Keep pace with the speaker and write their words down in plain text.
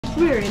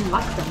We're in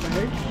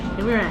Luxembourg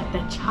and we're at the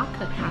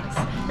chocolate house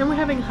and we're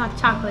having hot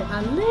chocolate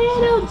a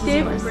little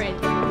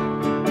different.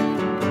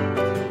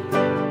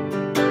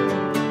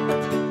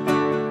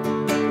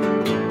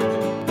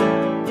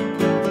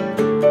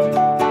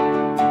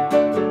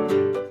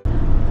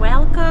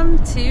 Welcome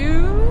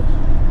to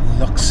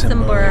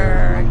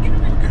Luxembourg.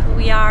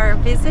 We are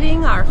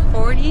visiting our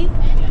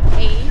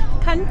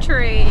 48th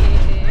country.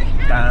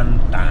 Dun,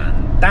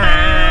 dun,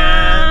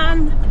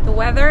 dun. The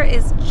weather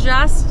is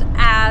just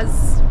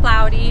as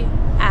cloudy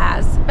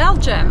as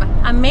Belgium.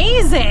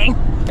 Amazing!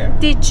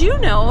 Did you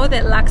know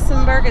that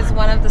Luxembourg is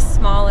one of the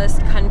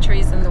smallest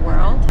countries in the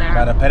world?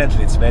 But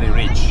apparently it's very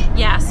rich.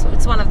 Yes,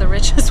 it's one of the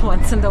richest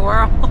ones in the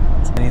world.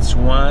 And it's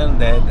one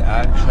that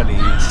actually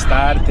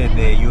started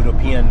the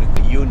European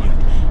Union.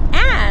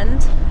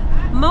 And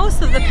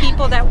most of the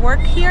people that work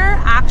here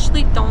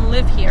actually don't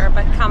live here,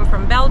 but come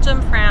from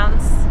Belgium,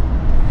 France,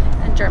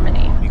 and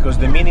Germany. Because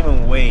the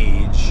minimum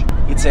wage,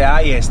 it's the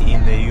highest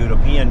in the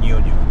European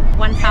Union.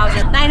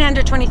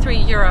 1,923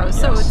 euros, yes.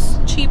 So it's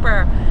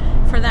cheaper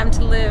for them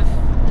to live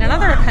in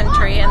another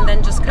country and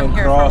then just come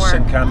here for work. Cross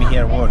and come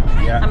here work,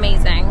 yeah.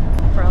 Amazing.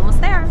 We're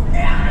almost there.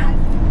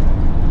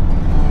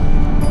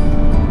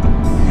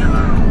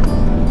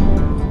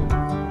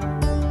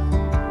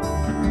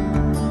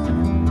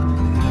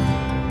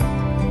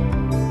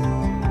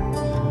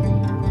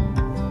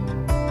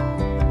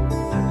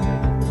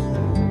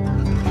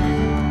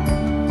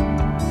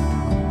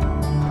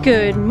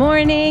 Good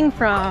morning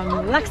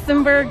from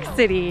Luxembourg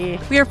City.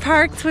 We are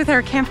parked with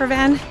our camper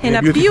van in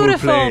a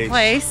beautiful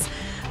place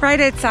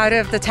right outside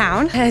of the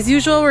town. As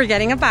usual, we're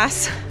getting a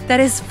bus that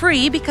is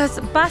free because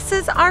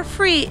buses are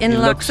free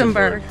in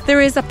Luxembourg. There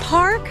is a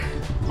park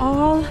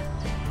all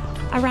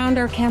around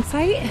our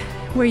campsite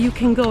where you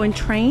can go and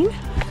train.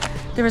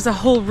 There is a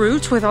whole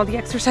route with all the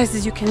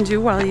exercises you can do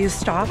while you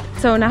stop.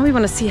 So now we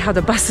want to see how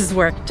the buses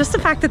work. Just the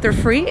fact that they're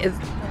free is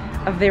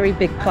a very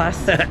big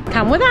plus.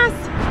 Come with us.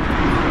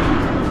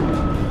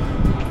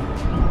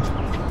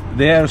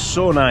 They are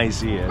so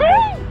nice here.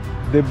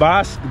 The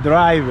bus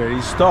driver,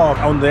 he stopped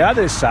on the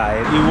other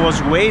side. He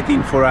was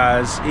waiting for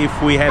us if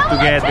we had to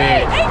get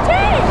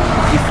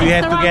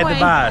the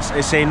bus.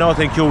 I say no,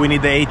 thank you. We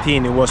need the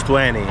 18. It was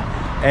 20,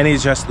 and he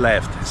just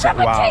left. I said,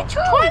 wow. 27.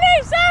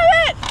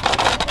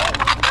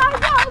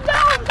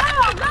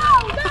 Go.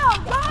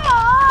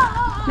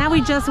 Now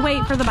we just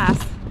wait for the bus.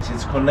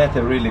 It's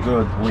connected really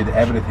good with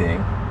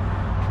everything.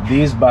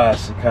 This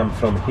bus comes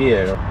from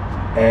here.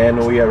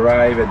 And we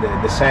arrive at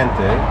the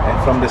center,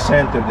 and from the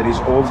center there is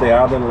all the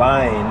other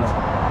line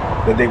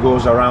that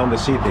goes around the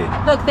city.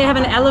 Look, they have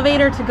an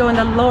elevator to go in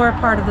the lower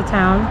part of the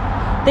town.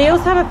 They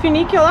also have a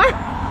funicular.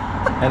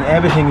 And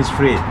everything is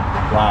free.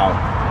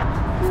 Wow.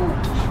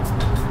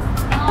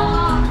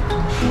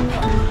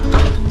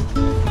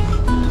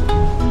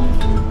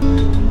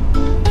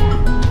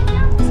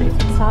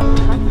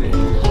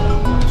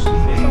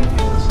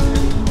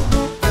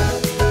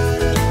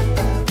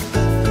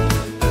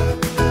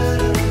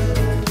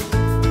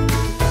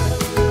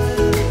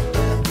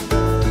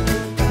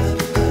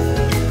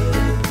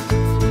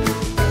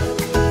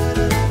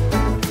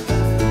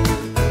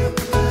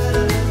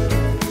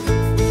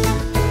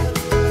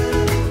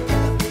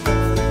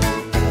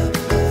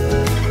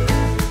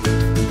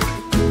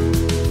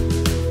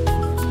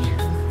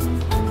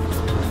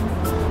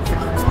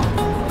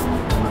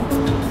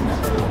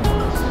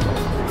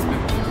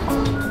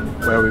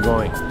 Where are we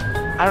going?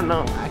 I don't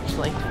know,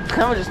 actually.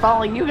 I'm just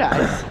following you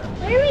guys.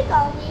 Where are we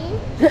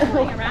going?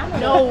 Going around.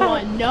 No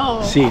one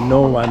knows. See,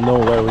 no one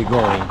knows where we're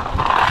going.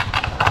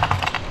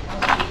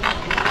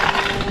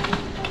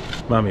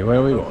 Mommy, where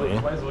are we going?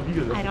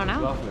 I don't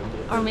know.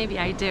 Or maybe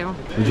I do.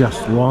 We're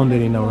just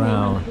wandering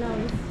around.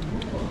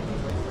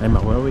 Emma,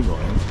 where are we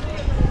going?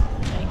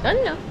 I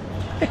don't know.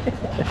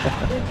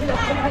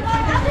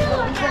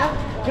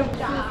 It's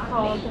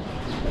called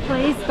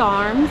Place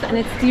d'Armes, and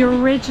it's the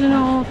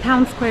original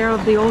town square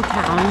of the old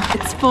town.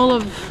 It's full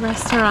of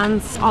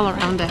restaurants all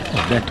around it.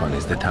 That one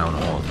is the town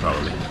hall,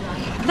 probably.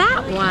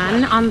 That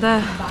one on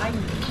the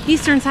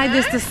eastern side,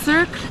 there's the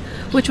Cirque,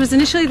 which was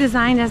initially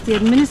designed as the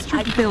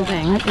administrative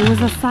building. It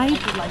was a site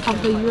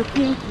of the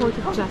European Court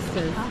of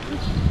Justice,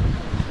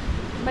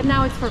 but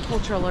now it's for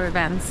cultural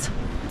events.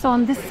 So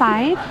on this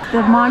side,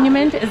 the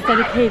monument is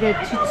dedicated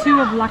to two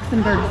of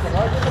Luxembourg's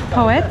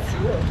poets.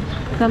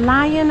 The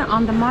lion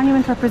on the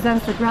monument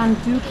represents the Grand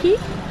Duchy,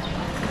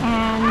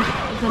 and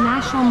the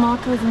national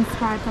motto is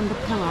inscribed on the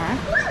pillar,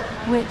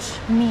 which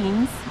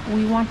means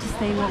we want to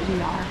stay what we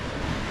are.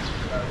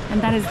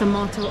 And that is the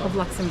motto of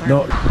Luxembourg.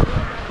 No.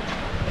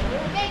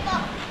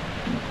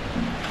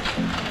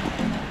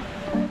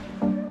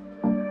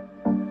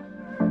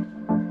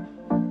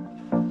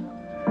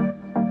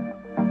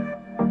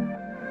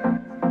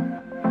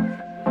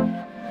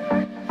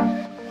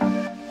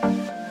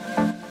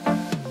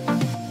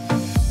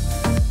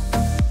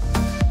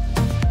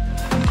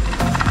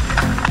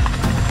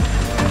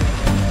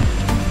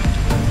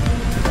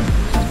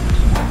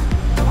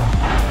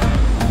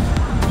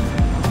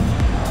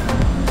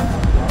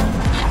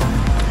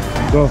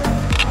 Go.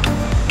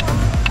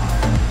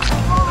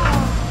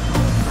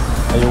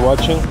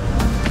 watching?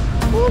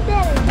 Who did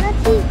it?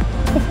 Let's see.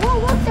 Oh,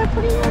 look, they're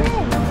putting it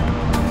in.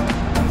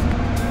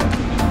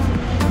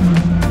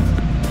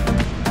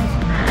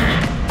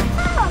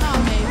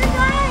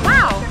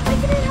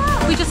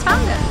 Wow. We just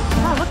found it.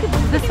 Oh, look at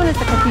this one is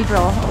the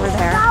cathedral over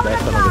there.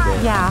 That's another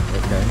day. Yeah.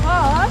 Okay.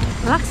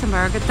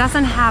 Luxembourg, it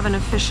doesn't have an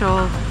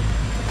official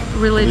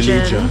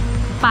religion,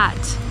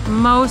 but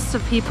most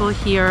of people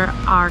here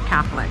are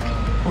Catholic.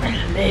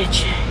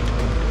 Religion.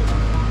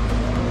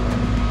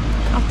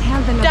 I'll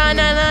tell them. Da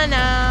na na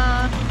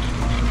na.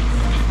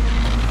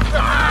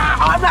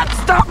 I'm not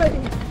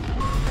stopping.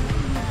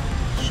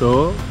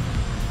 So,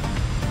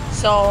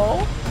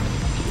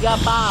 You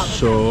got Bob.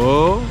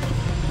 so.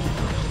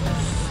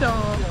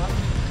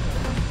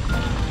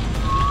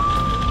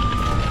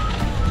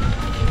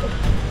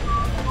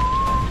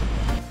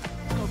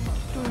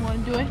 Do we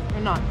want to do it or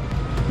not?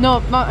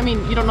 No, I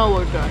mean, you don't know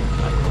what we're doing.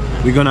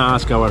 But We're gonna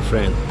ask our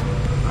friend.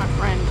 our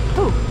friend.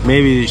 Who?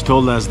 Maybe she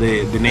told us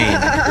the name.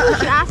 We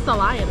should ask the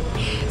lion.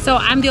 So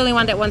I'm the only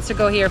one that wants to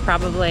go here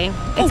probably.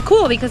 It's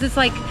cool because it's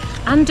like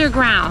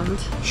underground.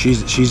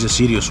 She's a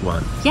serious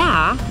one.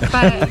 Yeah,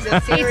 but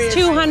it's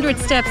 200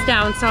 steps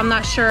down, so I'm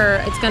not sure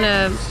it's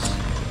gonna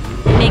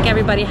make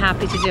everybody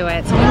happy to do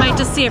it. So we might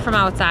just see it from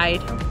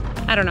outside.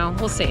 I don't know,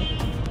 we'll see.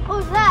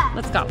 Who's that?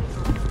 Let's go.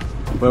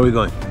 Where are we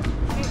going?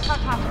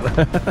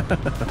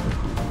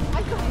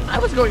 I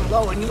was going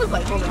low and he was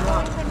like going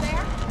up.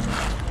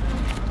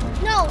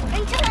 No,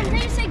 until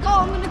they say go,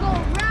 I'm gonna go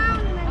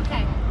around and then...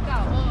 Okay,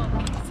 go.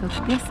 So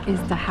this is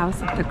the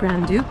house of the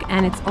Grand Duke,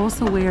 and it's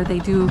also where they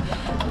do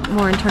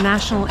more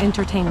international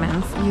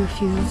entertainments. If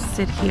you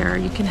sit here,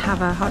 you can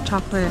have a hot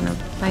chocolate and a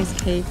nice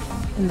cake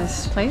in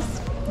this place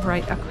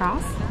right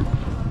across.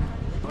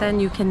 Then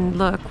you can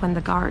look when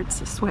the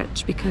guards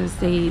switch, because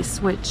they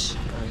switch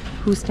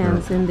who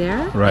stands in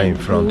there. Right in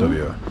and front who of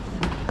you.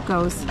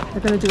 goes.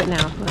 They're gonna do it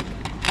now, look.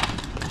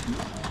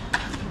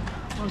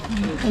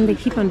 And they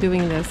keep on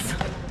doing this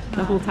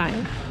the whole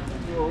time.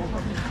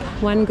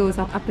 One goes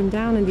up and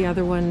down, and the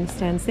other one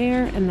stands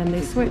there, and then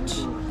they switch.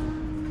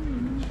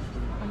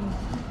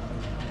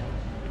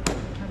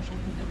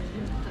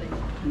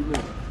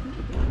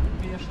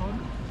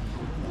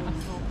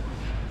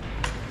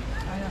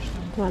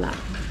 Voila.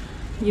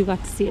 You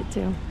got to see it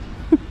too.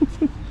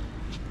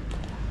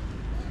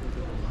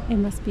 It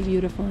must be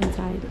beautiful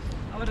inside.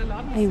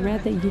 I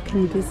read that you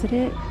can visit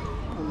it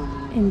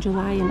in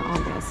July and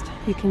August.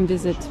 You can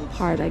visit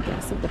part, I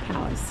guess, of the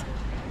palace.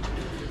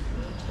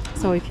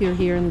 So if you're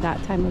here in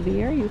that time of the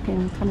year, you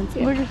can come and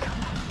see it. And then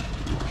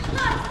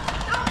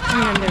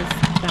there's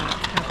that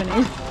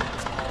happening.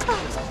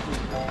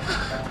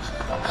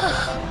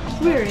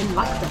 We're in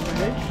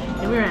Luxembourg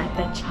and we're at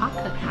the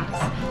chocolate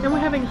house and we're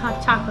having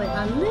hot chocolate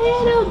a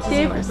little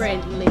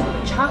differently.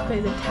 The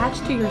chocolate is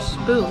attached to your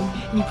spoon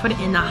and you put it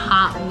in the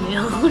hot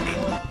milk.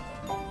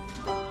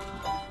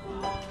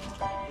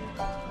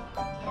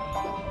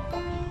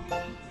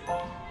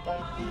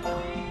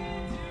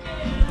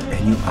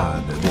 And you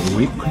add the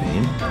whipped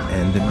cream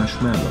and the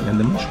marshmallow. And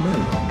the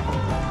marshmallow,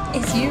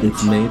 It's huge.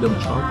 it's made of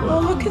chocolate. Oh,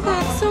 look at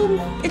that. It's so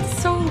It's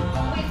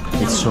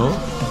so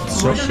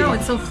I don't know,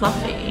 it's so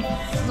fluffy.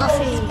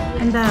 Fluffy.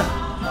 And the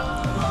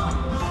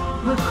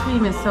whipped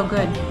cream is so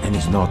good. And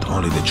it's not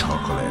only the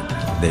chocolate.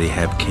 They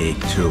have cake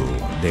too.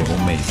 They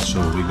homemade. So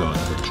we got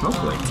the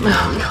chocolate cake.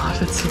 Oh god,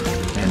 that's so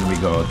good. And we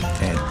got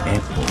an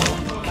apple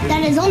cake.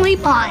 That is only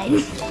mine.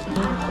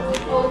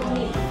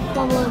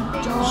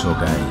 So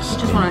guys,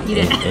 just wanna eat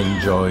it.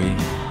 enjoy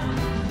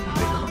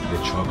the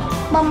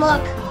chocolate. Mom,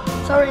 look.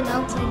 It's already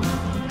melting.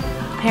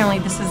 Apparently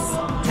this is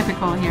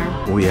typical here.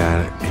 We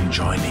are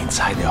enjoying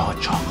inside the hot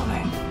chocolate.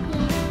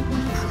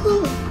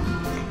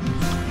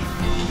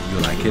 You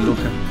like it,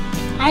 Luca?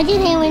 I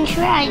didn't even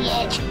try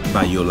it.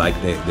 But you like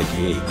the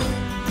cake.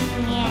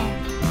 Yeah.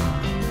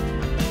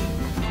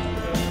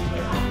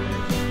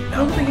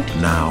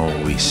 Now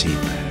we sip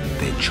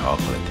the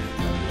chocolate.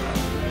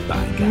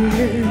 Bye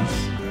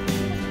guys.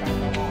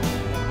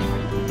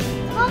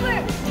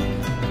 Over.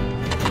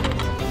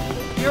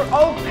 You're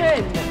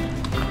open!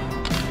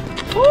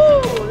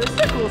 Ooh, this is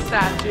a cool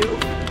statue.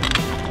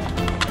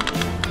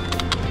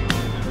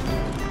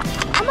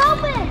 I'm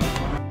open.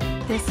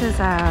 This is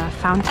a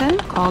fountain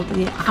called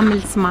the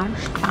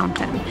Amelsmarsch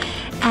fountain,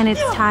 and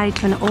it's tied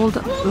to an old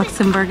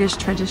Luxembourgish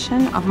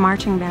tradition of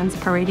marching bands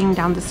parading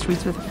down the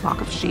streets with a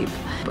flock of sheep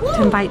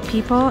to invite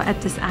people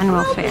at this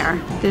annual fair.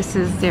 This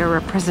is their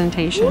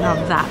representation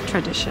of that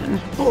tradition.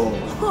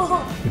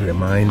 It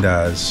reminds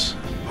us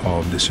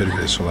of the Cirque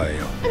du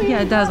Soleil.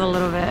 Yeah, it does a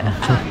little bit.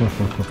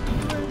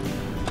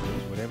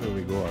 Whenever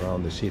we go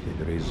around the city,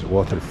 there is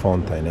water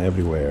fountain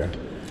everywhere,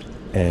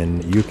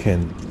 and you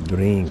can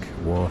drink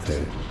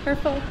water.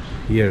 Careful.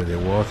 Here, the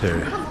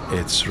water,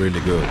 it's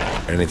really good,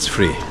 and it's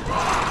free.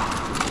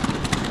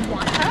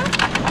 Water?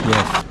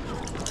 Yes.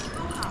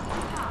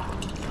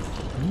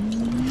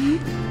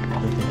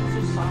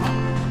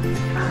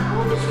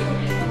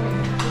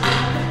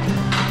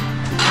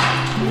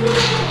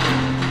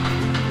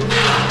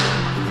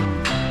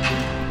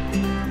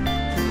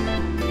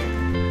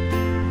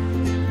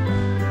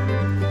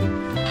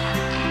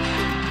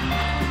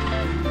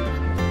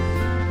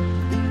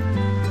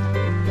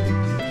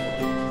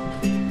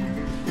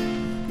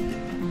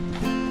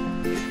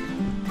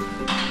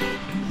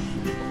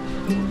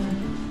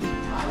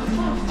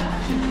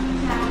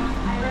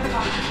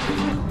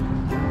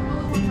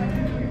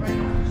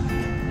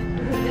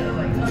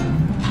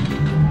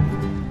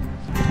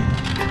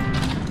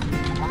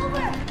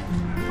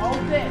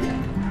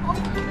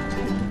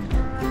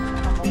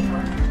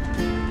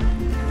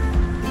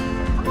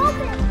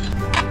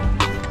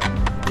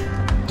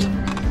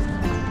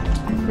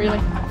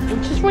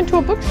 just went to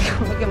a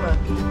bookstore. Look at my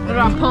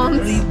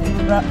Rapunzel.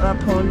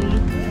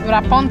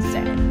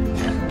 Rapunzel.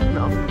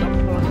 No.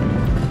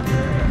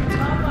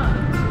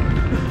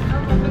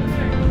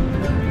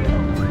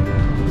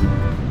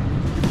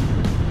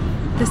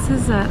 This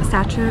is a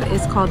statue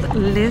is called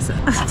Les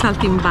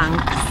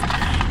Saltimbanques,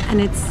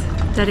 and it's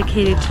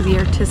dedicated to the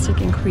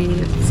artistic and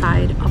creative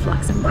side of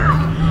Luxembourg.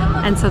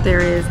 And so there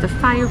is the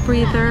fire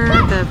breather,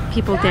 the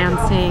people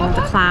dancing,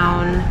 the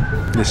clown,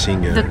 The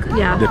singer, the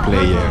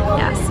player.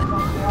 Yes.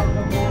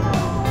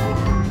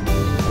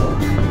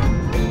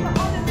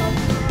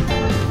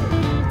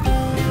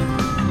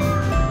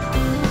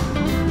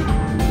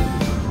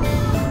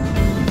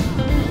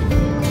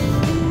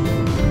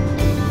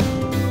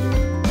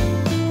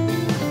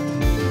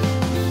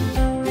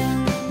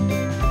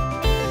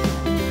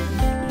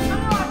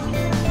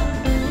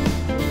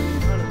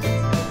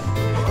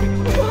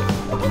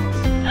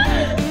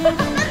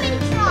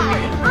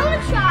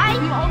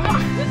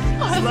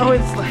 Slow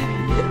and slide.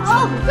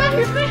 Oh, grab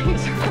your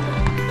face.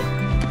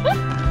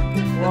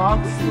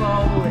 Walk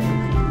slowly.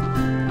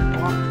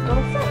 Walk.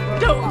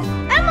 Go.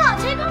 Emma,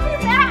 take off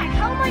your bag.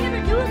 How am I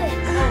gonna do this?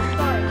 Oh,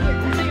 sorry. Here,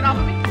 take it off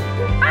of me.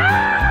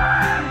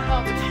 Ah!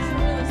 Oh,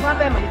 slap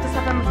Emma. You have to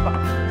slap Emma's butt.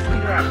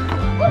 Speed her out.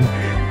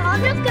 I'm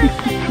just gonna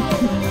say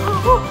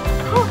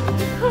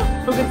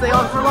Who can stay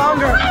on for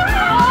longer?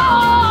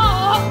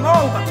 No.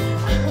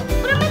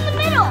 put him in the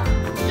middle.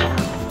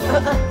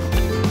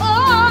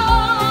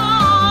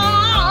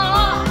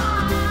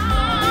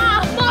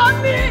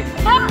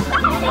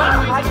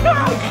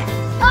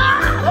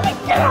 Let me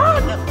get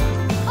on!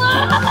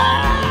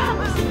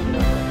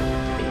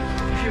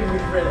 If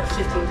you've read it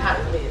 15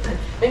 times,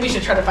 maybe you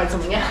should try to find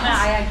something else. I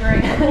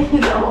agree. You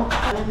know?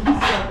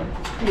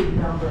 Big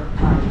number of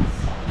times.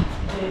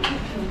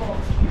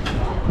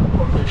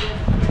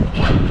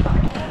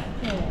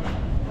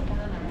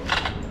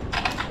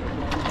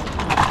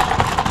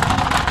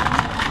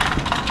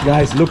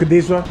 Guys, look at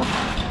this one.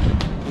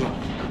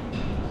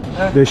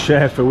 The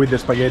chef with the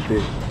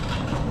spaghetti.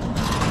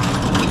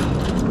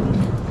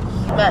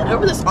 Man,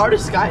 whoever this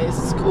artist guy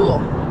is cool.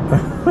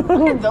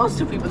 Look at those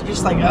two people. They're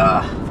just like,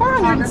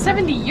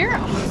 470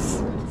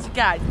 euros.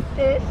 Guys,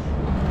 this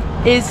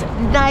is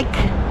like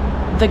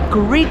the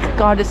Greek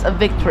goddess of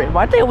victory.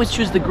 Why do they always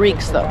choose the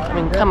Greeks though? I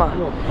mean, come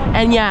on.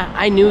 And yeah,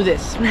 I knew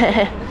this.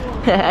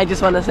 I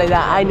just want to say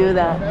that. I knew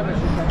that.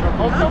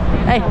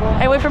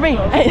 Hey, wait for me.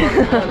 Hey.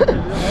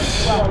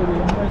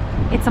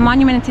 It's a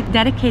monument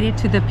dedicated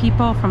to the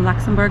people from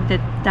Luxembourg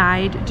that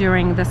died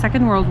during the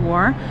Second World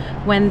War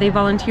when they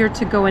volunteered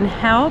to go and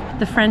help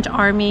the French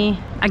army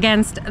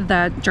against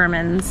the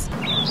Germans.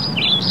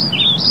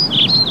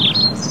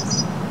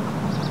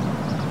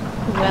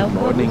 Welcome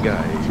Morning,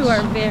 guys. to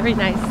our very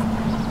nice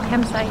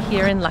campsite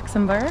here in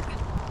Luxembourg.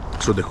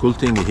 So the cool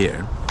thing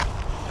here,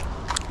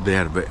 they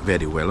are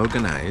very well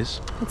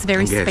organized. It's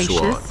very and guess spacious.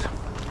 what?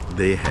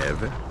 They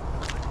have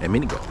a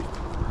mini golf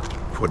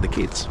for the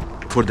kids,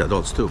 for the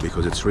adults too,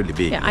 because it's really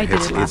big. Yeah, I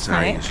did it last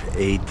night.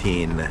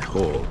 18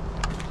 hole.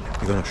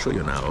 I'm gonna show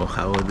you now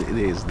how it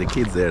is. The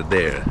kids are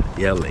there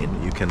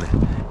yelling. You can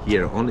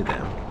hear only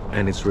them,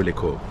 and it's really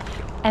cool.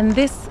 And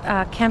this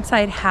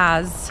campsite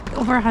has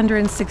over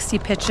 160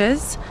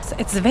 pitches. So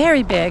it's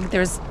very big.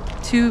 There's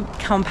 2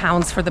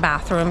 compounds for the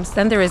bathrooms.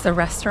 Then there is a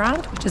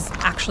restaurant, which is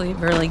actually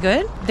really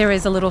good. There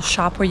is a little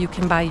shop where you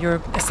can buy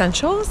your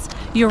essentials.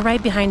 You're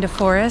right behind a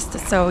forest,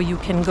 so you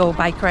can go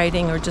bike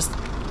riding or just,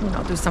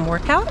 do some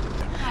workout.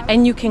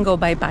 And you can go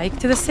by bike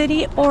to the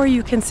city, or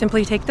you can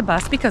simply take the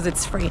bus because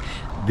it's free.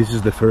 This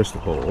is the first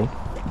hole.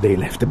 They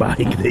left the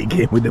bike. They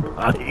came with the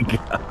bike.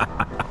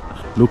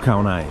 Look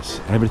how nice.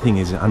 Everything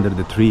is under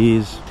the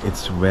trees.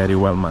 It's very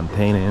well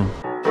maintained.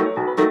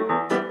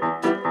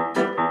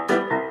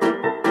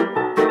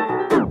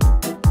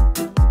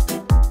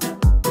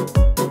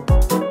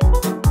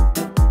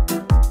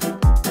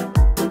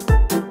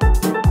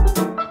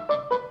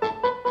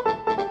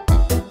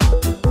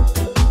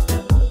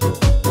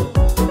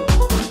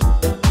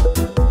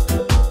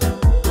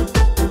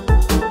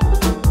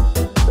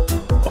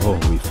 Oh,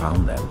 we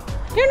found them.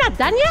 You're not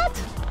done yet?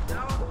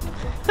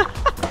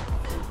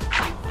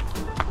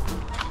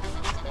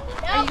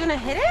 Are you gonna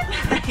hit it?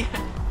 You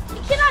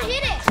cannot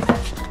hit it.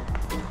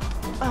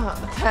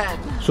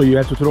 10. So you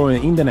have to throw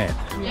it in the net.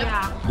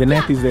 Yeah. The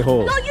net is the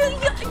hole. No,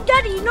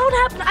 Daddy, you know what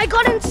happened? I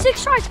got in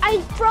 6 tries.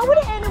 I throw it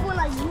and it went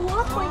like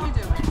what?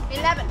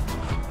 11.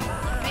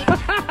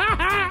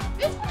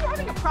 This one's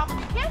having a problem.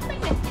 You can't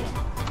make it hit.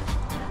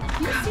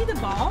 You see the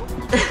ball?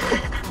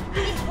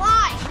 It's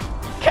why.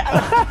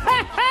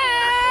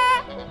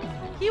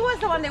 He was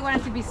the one that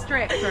wanted to be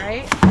strict,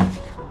 right?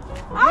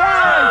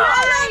 Oh,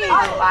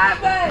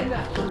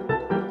 11.